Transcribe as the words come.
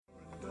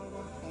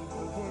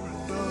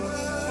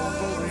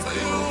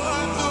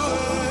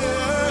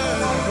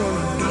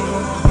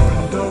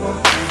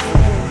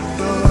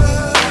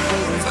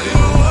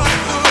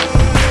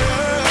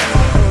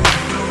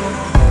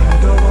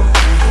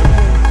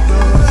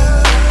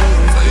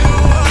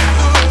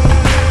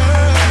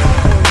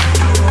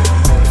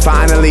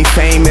finally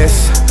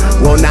famous.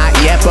 Well, not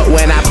yet, but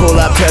when I pull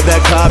up to the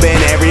club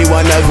and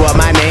everyone knows what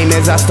my name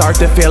is, I start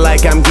to feel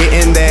like I'm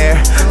getting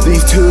there.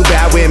 These two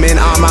bad women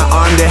on my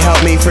arm to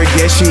help me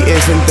forget she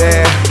isn't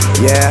there.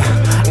 Yeah,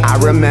 I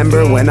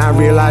remember when I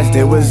realized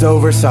it was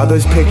over. Saw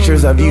those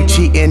pictures of you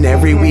cheating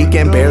every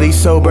weekend, barely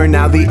sober.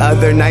 Now the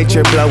other night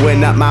you're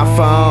blowing up my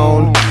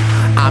phone.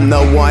 I'm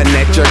the one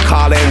that you're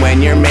calling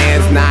when your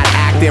man's not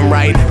acting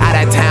right. Out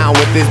of town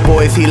with his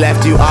boys, he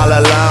left you all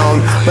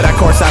alone. But of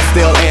course I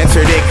still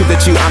answered it, cause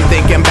it's you I'm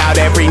thinking about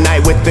every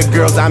night with the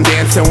girls I'm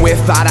dancing with.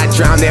 Thought I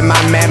drowned in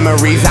my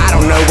memories, I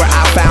don't know where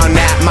I found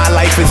that. My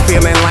life is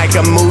feeling like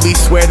a movie,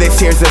 swear this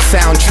here's a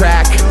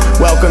soundtrack.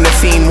 Welcome to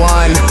scene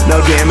one,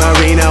 no Dan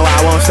Marino, I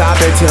won't stop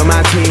it till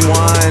my team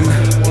won.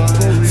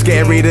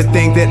 Scary to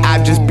think that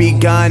I've just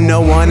begun,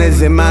 no one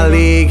is in my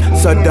league,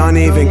 so don't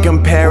even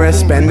compare us.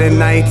 Spending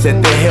nights at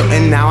the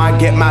Hilton, now I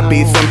get my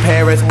beats from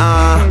Paris.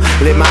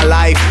 Live my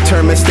life,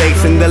 turn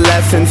mistakes into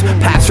lessons.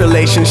 Past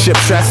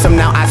relationships, stress them,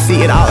 now I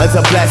see it all as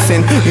a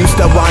blessing.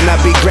 Used to wanna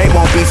be great,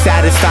 won't be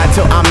satisfied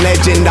till I'm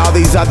legend. All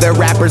these other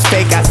rappers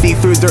fake, I see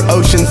through their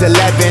Ocean's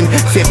 11.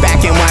 Sit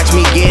back and watch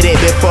me get it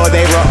before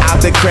they roll out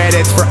the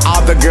credits. For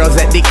all the girls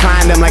that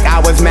declined them like I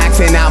was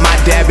maxing out my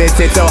debits.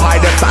 It's so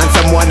hard to find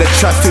someone to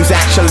trust who's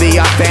actually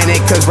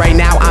authentic, cause right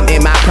now I'm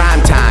in my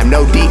prime time,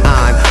 no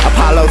Dion.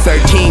 Apollo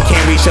 13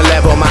 can't reach a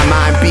level my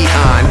mind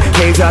beyond.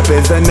 K's up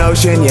is the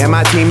notion, yeah,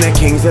 my team the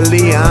Kings of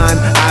Leon.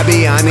 I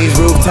be on these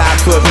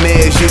rooftops with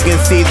Miz, you can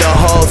see the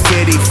whole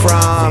city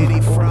from.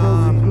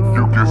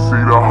 You can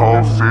see the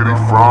whole city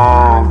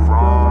from.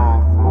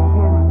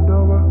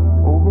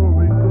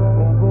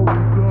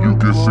 You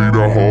can see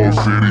the whole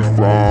city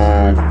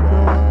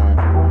from.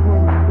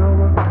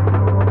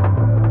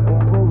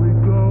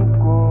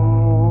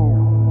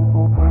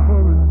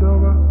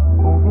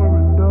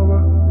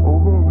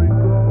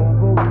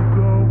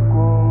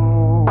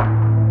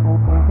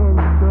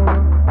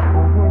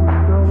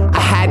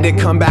 To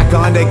come back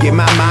on to get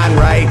my mind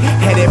right,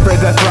 headed for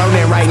the throne,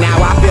 and right now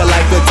I feel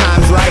like the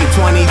time's right.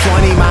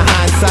 2020, my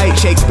hindsight,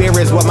 Shakespeare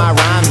is what my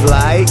rhymes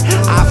like.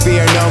 I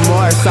fear no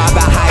more, saw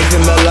the highs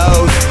and the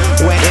lows,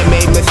 went and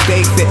made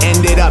mistakes that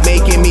ended up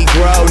making me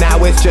grow.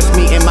 Now it's just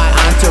me and my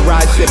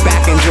entourage, sit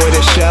back, enjoy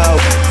the show.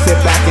 Sit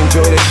back,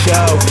 enjoy the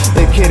show.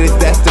 The kid is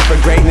destined for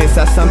greatness,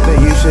 that's something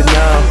you should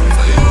know.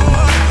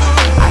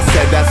 I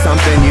said that's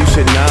something you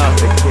should know.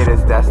 The kid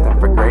is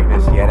destined for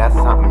greatness, yeah, that's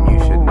something you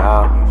should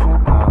know.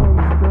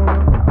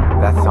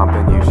 That's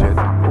something you should